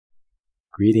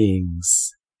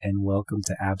Greetings and welcome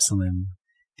to Absalom,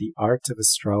 the art of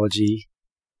astrology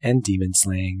and demon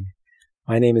slaying.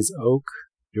 My name is Oak,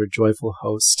 your joyful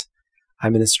host.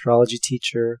 I'm an astrology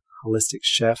teacher, holistic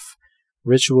chef,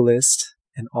 ritualist,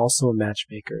 and also a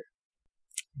matchmaker.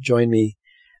 Join me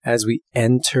as we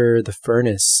enter the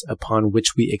furnace upon which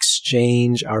we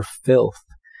exchange our filth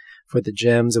for the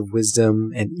gems of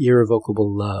wisdom and irrevocable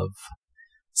love.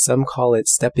 Some call it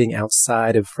stepping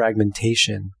outside of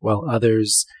fragmentation, while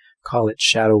others call it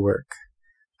shadow work.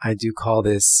 I do call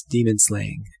this demon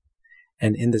slaying.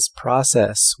 And in this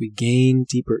process, we gain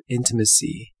deeper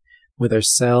intimacy with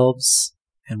ourselves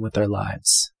and with our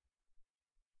lives.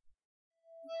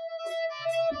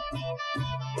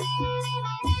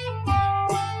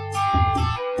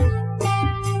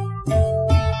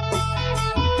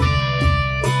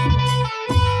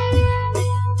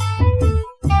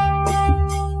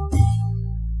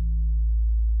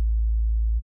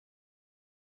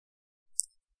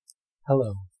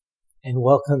 Hello, and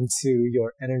welcome to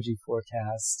your energy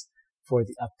forecast for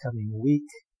the upcoming week,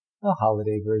 a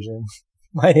holiday version.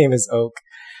 My name is Oak,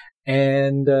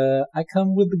 and I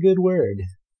come with the good word.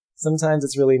 Sometimes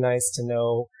it's really nice to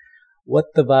know what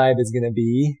the vibe is going to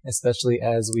be, especially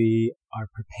as we are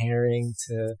preparing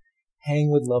to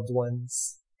hang with loved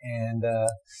ones, and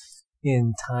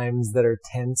in times that are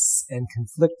tense and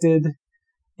conflicted,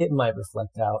 it might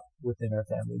reflect out within our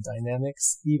family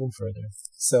dynamics even further.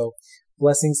 So,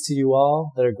 blessings to you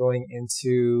all that are going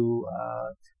into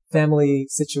family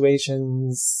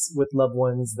situations with loved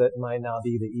ones that might not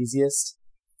be the easiest.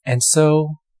 And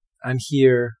so, I'm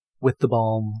here with the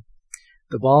balm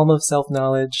of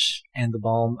self-knowledge and the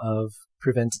balm of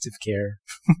preventative care.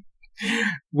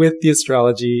 With the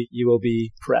astrology, you will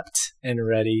be prepped and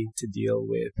ready to deal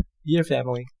with your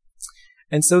family.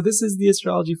 And so this is the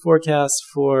astrology forecast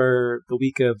for the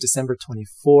week of December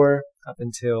 24 up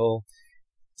until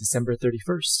December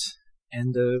 31st,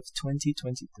 end of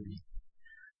 2023.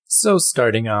 So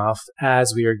starting off,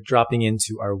 as we are dropping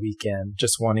into our weekend,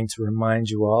 just wanting to remind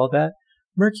you all that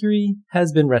Mercury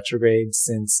has been retrograde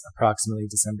since approximately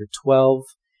December 12.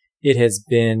 It has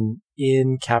been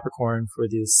in Capricorn for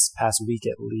this past week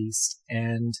at least,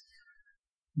 and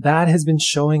that has been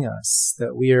showing us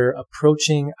that we are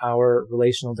approaching our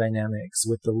relational dynamics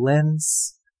with the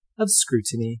lens of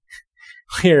scrutiny.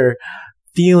 We're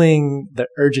feeling the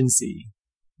urgency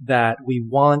that we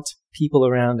want people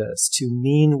around us to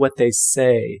mean what they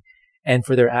say and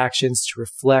for their actions to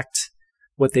reflect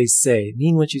what they say.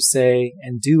 Mean what you say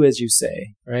and do as you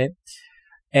say, right?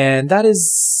 And that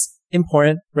is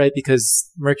important, right?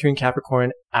 Because Mercury in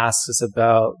Capricorn asks us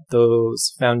about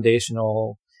those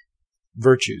foundational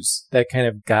virtues that kind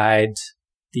of guide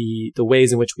the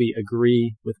ways in which we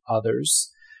agree with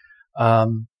others.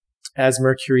 As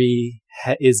Mercury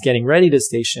is getting ready to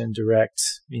station direct,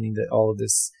 meaning that all of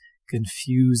this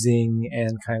confusing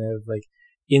and kind of like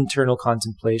internal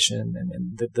contemplation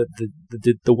and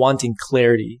the wanting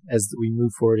clarity as we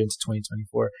move forward into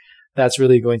 2024, that's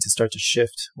really going to start to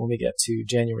shift when we get to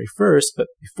January 1st. But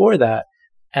before that,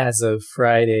 as of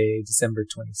Friday, December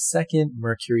 22nd,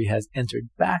 Mercury has entered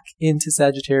back into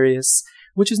Sagittarius,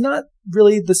 which is not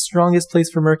really the strongest place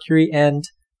for Mercury. And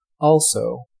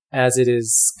also, as it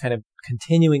is kind of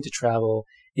continuing to travel,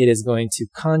 it is going to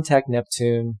contact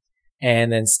Neptune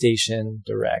and then station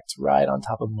direct right on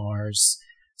top of Mars.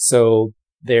 So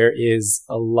there is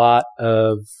a lot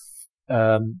of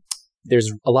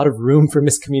room for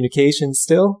miscommunication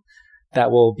still. That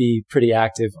will be pretty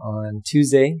active on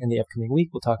Tuesday in the upcoming week.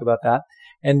 We'll talk about that.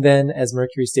 And then as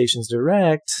Mercury stations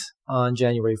direct on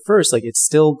January 1st, like it's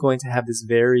still going to have this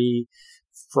very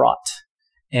fraught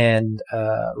and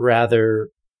rather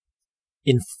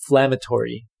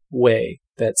inflammatory way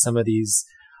that some of these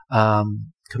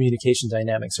communication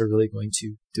dynamics are really going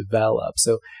to develop.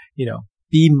 So,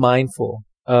 be mindful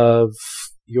of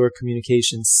your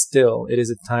communication still. It is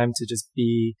a time to just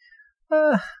be,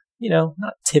 not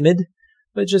timid,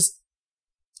 but just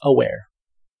aware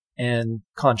and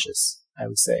conscious, I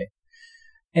would say.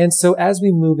 And so as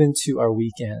we move into our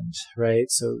weekend, right?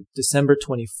 So December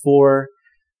 24,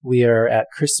 we are at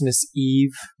Christmas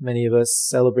Eve. Many of us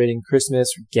celebrating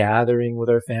Christmas, gathering with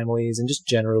our families, and just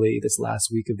generally this last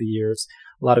week of the year, it's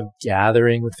a lot of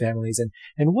gathering with families.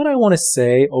 And what I want to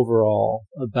say overall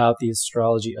about the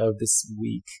astrology of this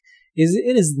week is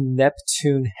it is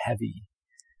Neptune heavy.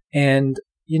 And,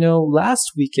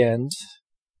 last weekend,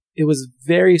 it was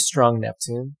very strong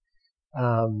Neptune.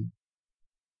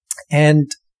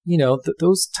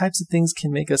 Those types of things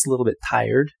can make us a little bit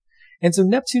tired. And so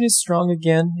Neptune is strong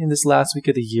again in this last week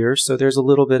of the year. So there's a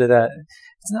little bit of that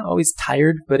it's not always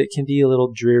tired, but it can be a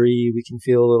little dreary. We can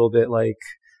feel a little bit like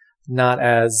not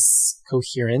as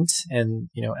coherent. And,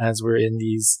 as we're in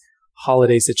these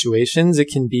holiday situations, it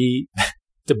can be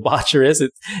debaucherous.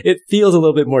 It feels a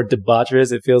little bit more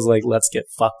debaucherous. It feels like let's get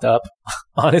fucked up,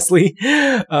 honestly.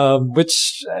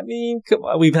 Which, I mean, come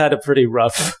on, we've had a pretty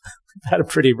rough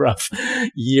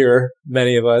year,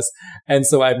 many of us. And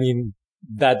so, I mean,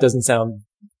 that doesn't sound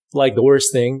like the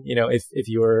worst thing, if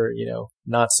you're,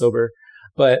 not sober,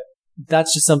 but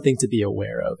that's just something to be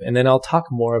aware of. And then I'll talk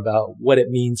more about what it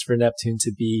means for Neptune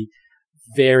to be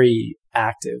very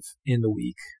active in the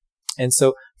week. And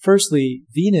so firstly,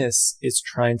 Venus is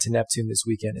trine to Neptune this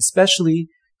weekend, especially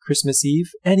Christmas Eve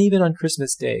and even on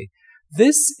Christmas Day.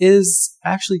 This is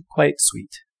actually quite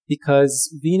sweet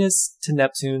because Venus to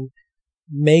Neptune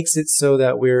makes it so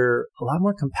that we're a lot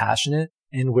more compassionate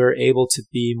and we're able to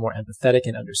be more empathetic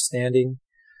and understanding,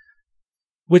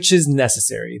 which is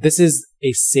necessary. This is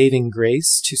a saving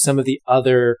grace to some of the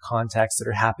other contacts that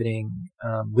are happening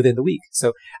within the week.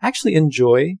 So actually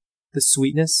enjoy the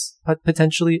sweetness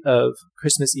potentially of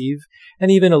Christmas Eve and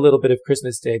even a little bit of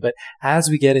Christmas Day. But as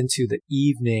we get into the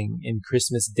evening in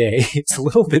Christmas Day, it's a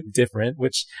little bit different,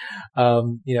 which,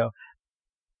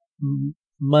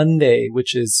 Monday,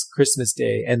 which is Christmas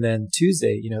Day, and then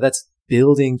Tuesday, that's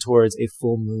building towards a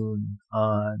full moon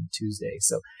on Tuesday.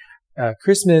 So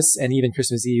Christmas and even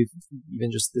Christmas Eve,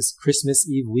 even just this Christmas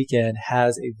Eve weekend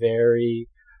has a very,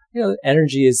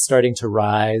 energy is starting to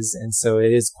rise. And so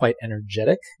it is quite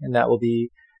energetic, and that will be,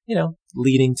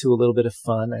 leading to a little bit of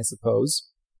fun, I suppose.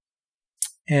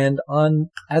 And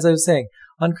as I was saying,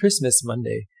 on Christmas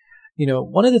Monday,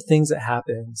 one of the things that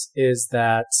happens is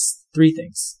that three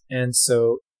things. And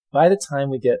so by the time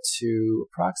we get to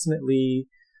approximately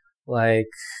like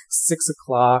 6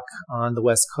 o'clock on the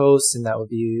West Coast, and that would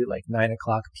be like 9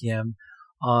 o'clock p.m.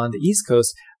 on the East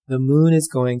Coast, the moon is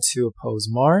going to oppose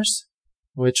Mars,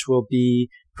 which will be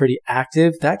pretty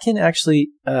active. That can actually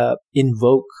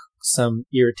invoke some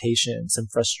irritation, some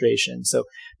frustration. So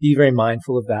be very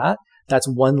mindful of that. That's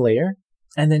one layer.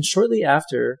 And then shortly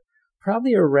after,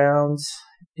 probably around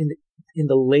in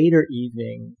the later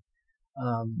evening,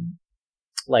 around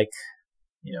like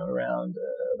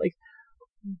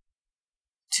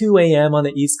 2 a.m. on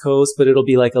the East Coast, but it'll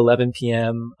be like 11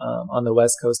 p.m. On the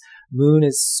West Coast. Moon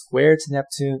is square to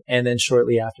Neptune, and then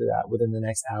shortly after that, within the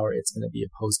next hour, it's going to be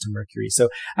opposed to Mercury. So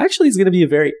actually, it's going to be a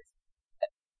very,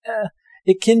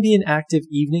 it can be an active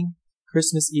evening,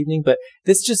 Christmas evening, but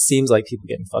this just seems like people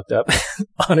getting fucked up,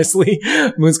 honestly.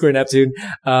 Moon square Neptune,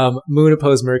 moon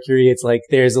opposed Mercury. It's like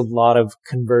there's a lot of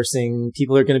conversing.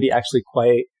 People are going to be actually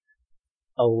quite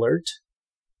alert.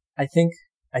 I think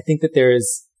that there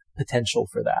is potential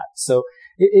for that. So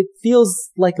it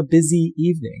feels like a busy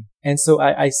evening. And so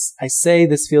I say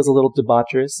this feels a little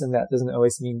debaucherous, and that doesn't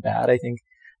always mean bad. I think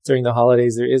during the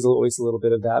holidays, there is always a little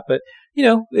bit of that, but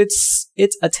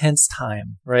it's a tense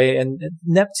time, right? And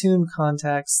Neptune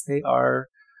contacts, they are,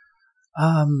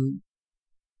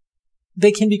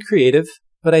 they can be creative,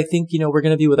 but I think, we're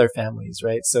going to be with our families,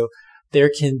 right? So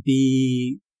there can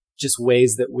be just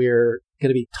ways that we're going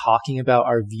to be talking about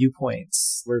our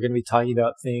viewpoints. We're going to be talking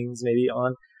about things maybe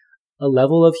on a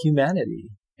level of humanity.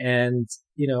 And,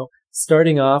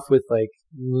 starting off with like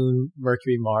Moon,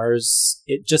 Mercury, Mars,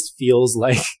 it just feels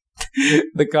like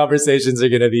the conversations are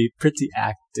going to be pretty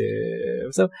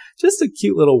active. So just a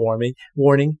cute little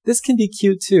warning. This can be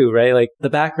cute too, right? Like the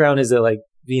background is that like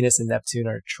Venus and Neptune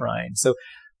are trine. So,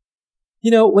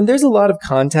 when there's a lot of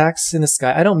contacts in the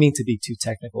sky, I don't mean to be too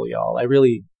technical, y'all. I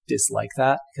really dislike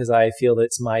that because I feel that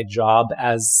it's my job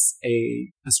as a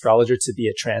astrologer to be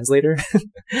a translator.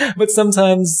 But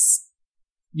sometimes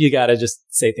you gotta just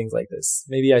say things like this.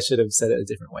 Maybe I should have said it a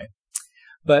different way.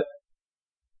 But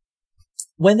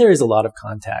when there is a lot of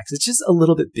contacts, it's just a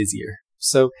little bit busier.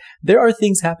 So there are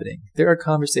things happening. There are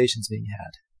conversations being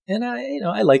had. And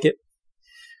I like it.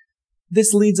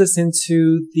 This leads us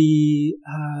into the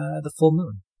full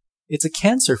moon. It's a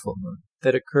Cancer full moon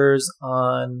that occurs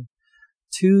on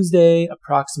Tuesday,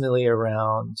 approximately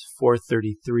around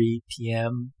 4:33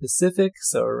 p.m. Pacific,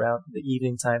 so around the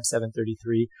evening time,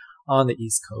 7:33 on the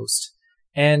East Coast.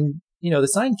 And, the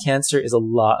sign Cancer is a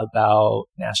lot about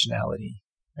nationality,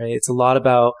 right? It's a lot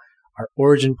about our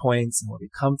origin points and where we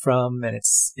come from. And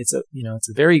it's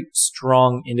a very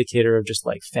strong indicator of just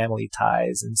like family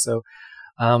ties. And so,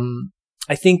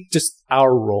 I think just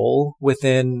our role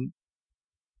within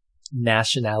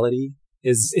nationality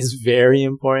is very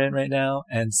important right now.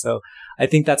 And so I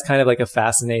think that's kind of like a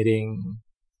fascinating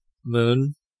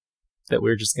moon that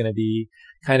we're just going to be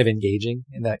kind of engaging,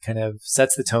 and that kind of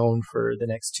sets the tone for the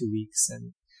next 2 weeks.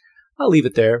 And I'll leave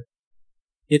it there.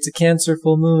 it's a Cancer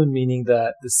full moon, meaning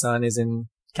that the sun is in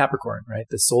Capricorn, right?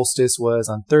 The solstice was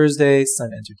on Thursday,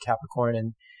 sun entered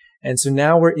Capricorn, and so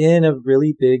now we're in a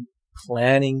really big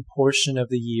planning portion of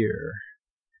the year.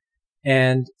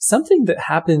 And something that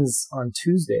happens on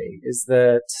Tuesday is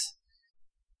that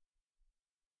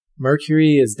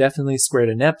Mercury is definitely square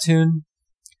to Neptune.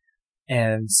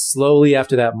 And slowly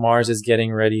after that, Mars is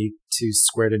getting ready to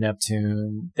square to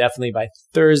Neptune, definitely by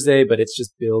Thursday, but it's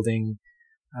just building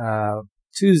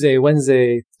Tuesday,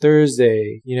 Wednesday,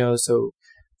 Thursday, so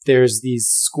there's these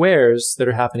squares that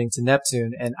are happening to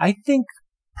Neptune. And I think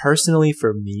personally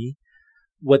for me,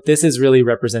 what this is really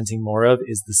representing more of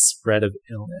is the spread of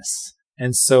illness.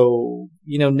 And so,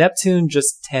 Neptune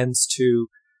just tends to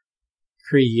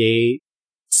create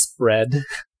spread.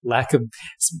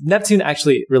 Neptune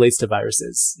actually relates to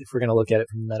viruses, if we're going to look at it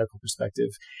from a medical perspective.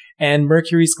 And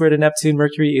Mercury square to Neptune,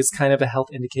 Mercury is kind of a health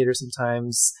indicator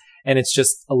sometimes. And it's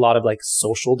just a lot of like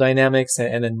social dynamics.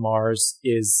 And then Mars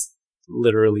is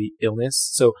literally illness.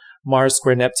 So Mars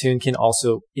square Neptune can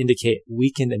also indicate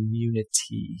weakened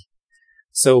immunity.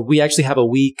 So we actually have a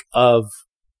week of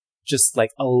just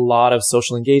like a lot of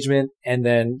social engagement and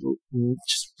then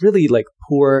just really like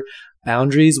poor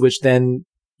boundaries, which then,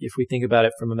 if we think about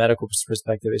it from a medical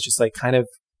perspective, it's just like kind of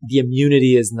the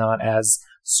immunity is not as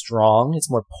strong. It's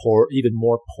even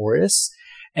more porous.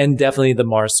 And definitely the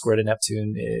Mars square to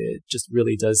Neptune, it just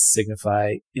really does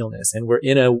signify illness. And we're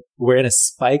in a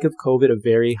spike of COVID, a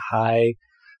very high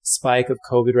spike of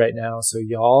COVID right now. So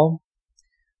y'all,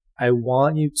 I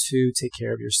want you to take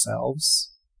care of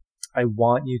yourselves. I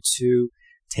want you to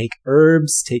take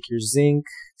herbs, take your zinc,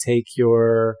 take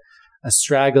your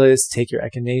astragalus, take your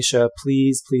echinacea,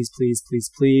 please, please, please,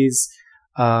 please, please.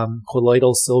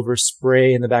 Colloidal silver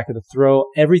spray in the back of the throat,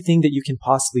 everything that you can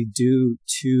possibly do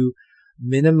to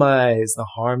minimize the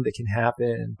harm that can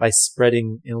happen by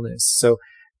spreading illness. So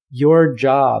your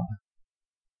job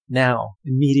now,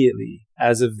 immediately,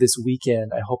 as of this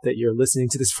weekend, I hope that you're listening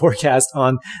to this forecast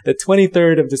on the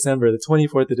 23rd of December, the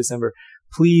 24th of December.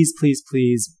 Please, please,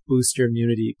 please boost your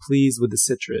immunity, please, with the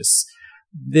citrus.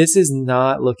 This is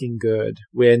not looking good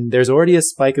when there's already a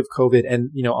spike of COVID. And,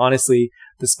 honestly,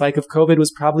 the spike of COVID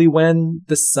was probably when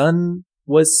the sun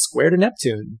was square to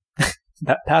Neptune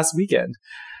that past weekend.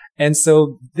 And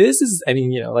so this is,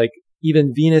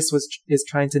 even Venus is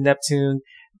trying to Neptune,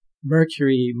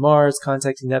 Mercury, Mars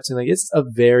contacting Neptune. Like, it's a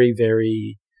very,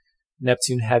 very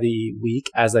Neptune heavy week,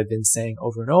 as I've been saying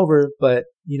over and over. But,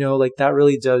 that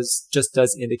really does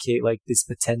indicate like this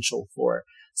potential for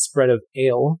spread of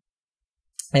ill.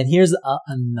 And here's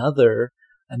another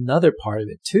part of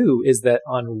it too, is that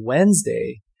on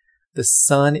Wednesday, the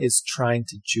sun is trine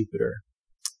to Jupiter.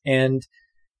 And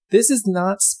this is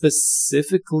not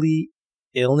specifically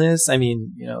illness. I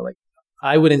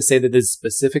wouldn't say that this is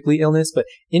specifically illness, but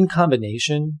in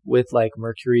combination with like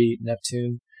Mercury,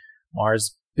 Neptune,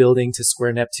 Mars building to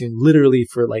square Neptune, literally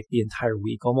for like the entire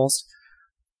week almost,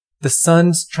 the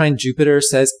sun's trine Jupiter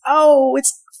says, oh,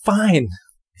 it's fine.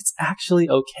 It's actually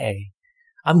okay.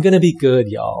 I'm going to be good,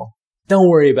 y'all. Don't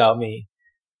worry about me.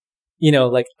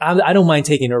 I don't mind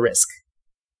taking a risk.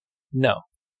 No,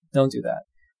 don't do that.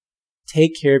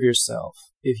 Take care of yourself.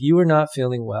 If you are not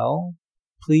feeling well,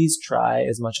 please try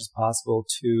as much as possible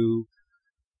to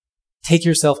take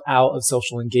yourself out of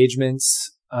social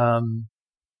engagements.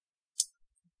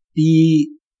 Be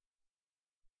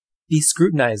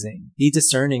scrutinizing, be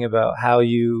discerning about how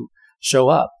you show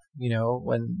up.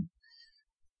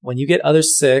 When you get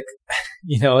others sick,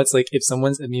 it's like if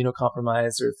someone's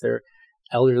immunocompromised or if they're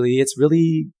elderly, it's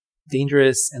really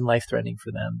dangerous and life-threatening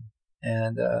for them.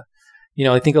 And,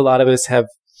 I think a lot of us have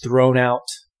thrown out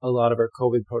a lot of our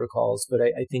COVID protocols, but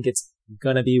I think it's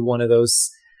going to be one of those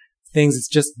things that's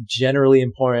just generally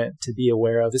important to be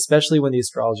aware of, especially when the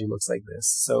astrology looks like this.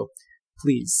 So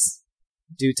please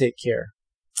do take care.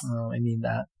 I mean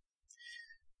that.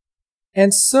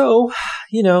 And so,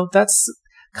 that's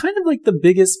kind of like the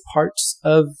biggest parts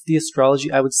of the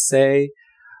astrology, I would say.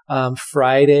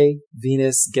 Friday,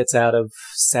 Venus gets out of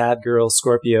sad girl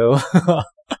Scorpio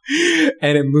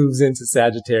and it moves into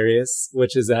Sagittarius,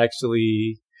 which is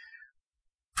actually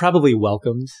probably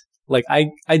welcomed. Like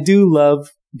I do love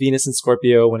Venus and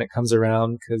Scorpio when it comes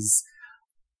around because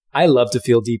I love to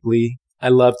feel deeply. I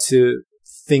love to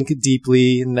think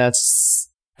deeply. And that's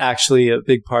actually a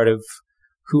big part of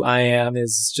who I am,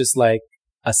 is just like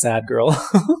a sad girl,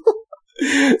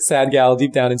 sad gal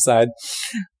deep down inside.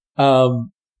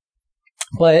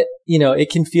 But it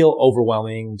can feel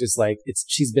overwhelming. Just like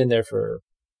she's been there for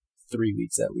 3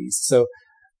 weeks at least. So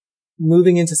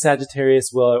moving into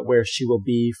Sagittarius, where she will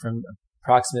be from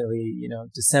approximately,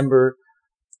 December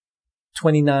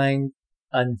 29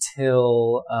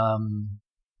 until, I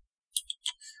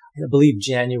believe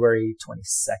January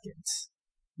 22nd.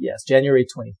 Yes, January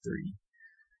 23.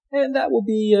 And that will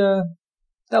be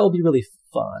really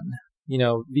fun.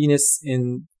 Venus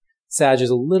in Sag is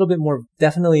a little bit more,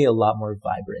 definitely a lot more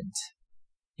vibrant.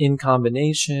 In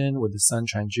combination with the Sun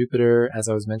trine Jupiter, as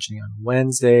I was mentioning on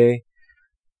Wednesday,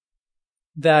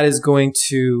 that is going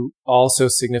to also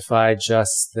signify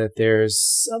just that there's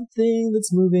something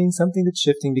that's moving, something that's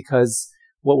shifting, because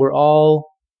what we're all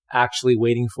actually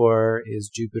waiting for is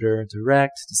Jupiter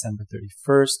direct, December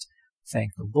 31st.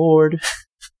 Thank the Lord.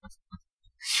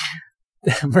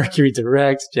 Mercury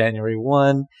direct, January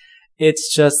 1.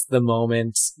 It's just the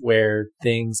moment where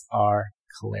things are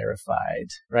clarified,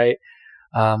 right?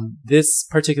 This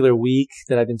particular week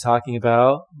that I've been talking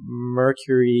about,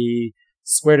 Mercury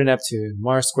square to Neptune,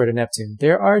 Mars square to Neptune,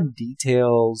 there are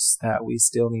details that we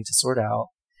still need to sort out.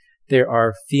 There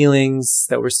are feelings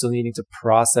that we're still needing to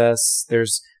process.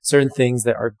 There's certain things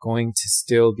that are going to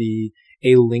still be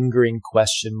a lingering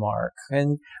question mark.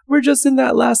 And we're just in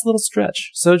that last little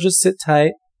stretch. So just sit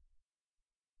tight.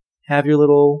 Have your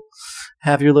little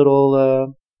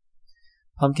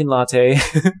pumpkin latte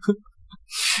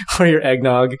or your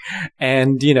eggnog,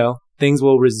 and things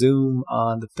will resume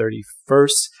on the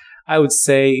 31st. I would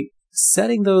say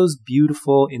setting those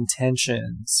beautiful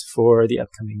intentions for the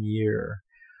upcoming year.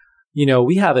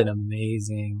 We have an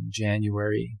amazing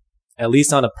January, at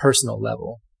least on a personal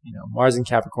level. Mars in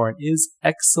Capricorn is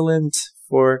excellent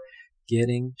for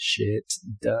getting shit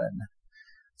done.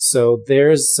 So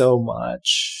there's so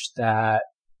much that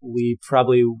we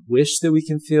probably wish that we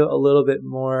can feel a little bit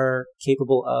more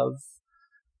capable of.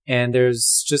 And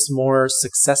there's just more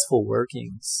successful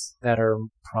workings that are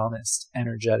promised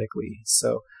energetically.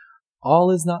 So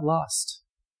all is not lost.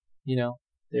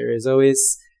 There is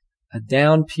always a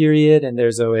down period and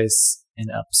there's always an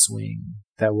upswing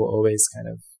that will always kind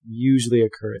of usually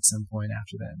occur at some point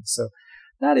after then. So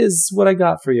that is what I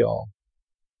got for y'all.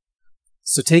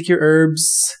 So take your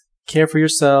herbs, care for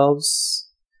yourselves,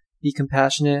 be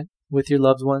compassionate with your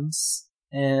loved ones,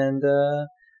 and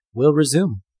we'll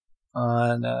resume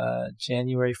on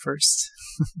January 1st.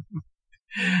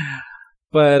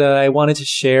 But I wanted to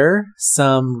share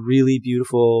some really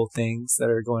beautiful things that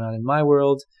are going on in my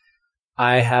world.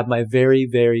 I have my very,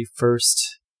 very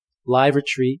first live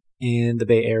retreat in the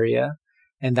Bay Area,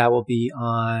 and that will be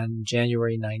on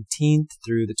January 19th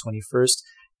through the 21st.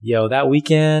 That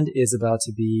weekend is about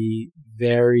to be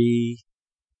very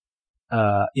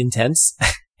intense.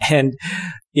 And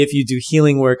if you do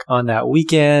healing work on that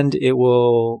weekend, it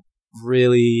will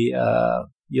really,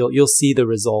 you'll see the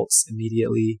results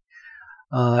immediately.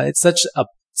 It's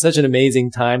such an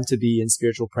amazing time to be in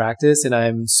spiritual practice, and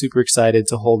I'm super excited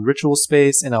to hold ritual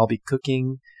space, and I'll be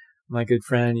cooking. My good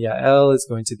friend Yael is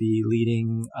going to be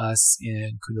leading us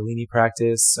in Kundalini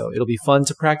practice, so it'll be fun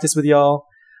to practice with y'all.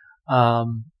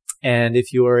 And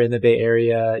if you are in the Bay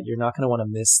Area, you're not going to want to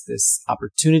miss this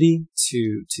opportunity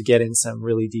to get in some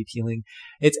really deep healing.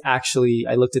 It's actually,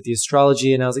 I looked at the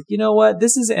astrology and I was like, you know what?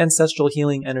 This is ancestral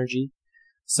healing energy.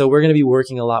 So we're going to be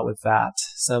working a lot with that.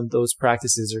 Some of those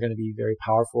practices are going to be very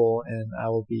powerful, and I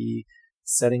will be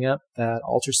setting up that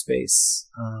altar space,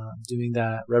 doing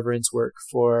that reverence work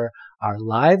for our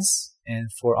lives and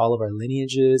for all of our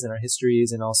lineages and our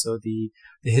histories, and also the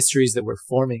histories that we're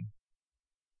forming.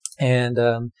 And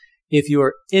if you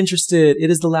are interested, it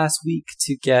is the last week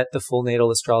to get the full natal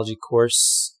astrology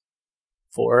course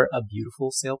for a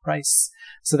beautiful sale price.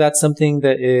 So that's something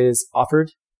that is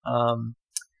offered.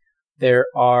 There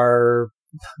are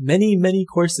many, many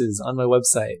courses on my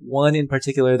website. One in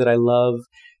particular that I love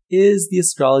is the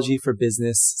Astrology for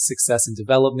Business Success and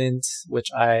Development, which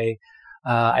I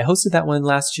hosted that one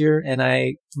last year, and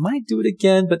I might do it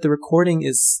again, but the recording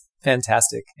is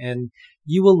fantastic. And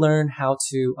you will learn how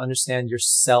to understand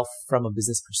yourself from a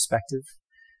business perspective.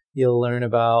 You'll learn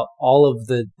about all of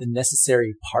the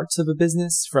necessary parts of a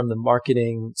business, from the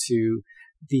marketing to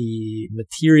the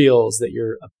materials that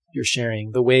you're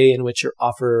sharing, the way in which your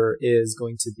offer is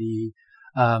going to be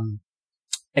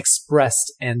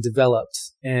expressed and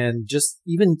developed, and just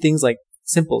even things like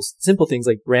simple things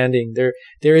like branding.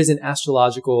 There is an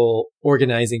astrological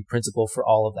organizing principle for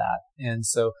all of that. And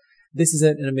so this is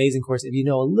an amazing course. If you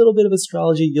know a little bit of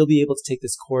astrology, you'll be able to take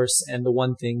this course. And the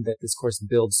one thing that this course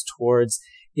builds towards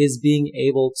is being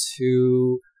able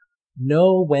to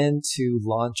know when to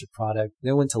launch a product,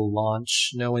 know when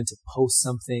to post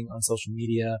something on social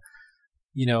media.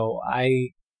 I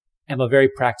am a very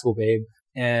practical babe,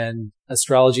 and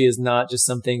astrology is not just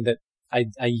something that I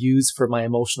use for my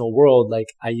emotional world. Like,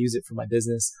 I use it for my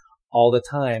business. all the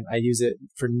time. I use it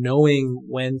for knowing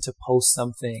when to post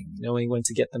something, knowing when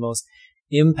to get the most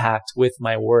impact with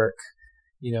my work.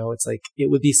 It's like, it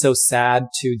would be so sad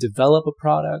to develop a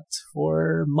product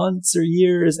for months or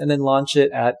years and then launch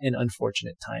it at an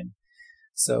unfortunate time.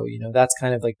 So, that's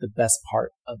kind of like the best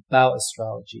part about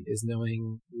astrology, is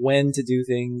knowing when to do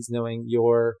things, knowing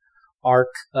your arc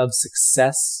of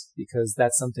success, because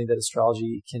that's something that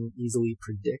astrology can easily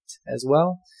predict as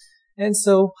well. And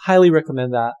so highly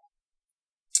recommend that.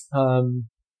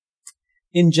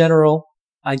 In general,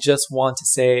 I just want to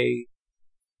say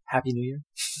Happy New Year.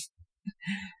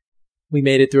 We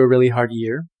made it through a really hard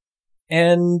year,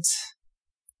 and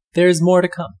there's more to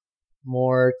come.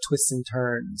 More twists and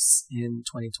turns in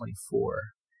 2024.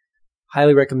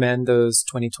 Highly recommend those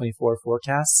 2024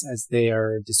 forecasts, as they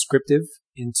are descriptive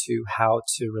into how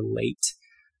to relate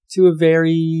to a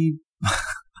very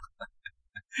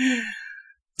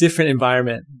different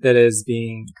environment that is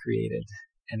being created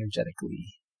energetically.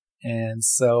 And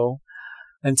so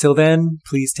until then,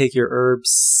 please take your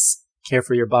herbs, care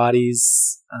for your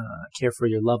bodies, care for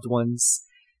your loved ones.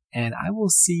 And I will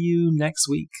see you next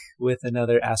week with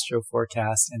another astro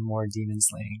forecast and more demon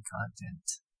slaying content.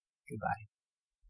 Goodbye.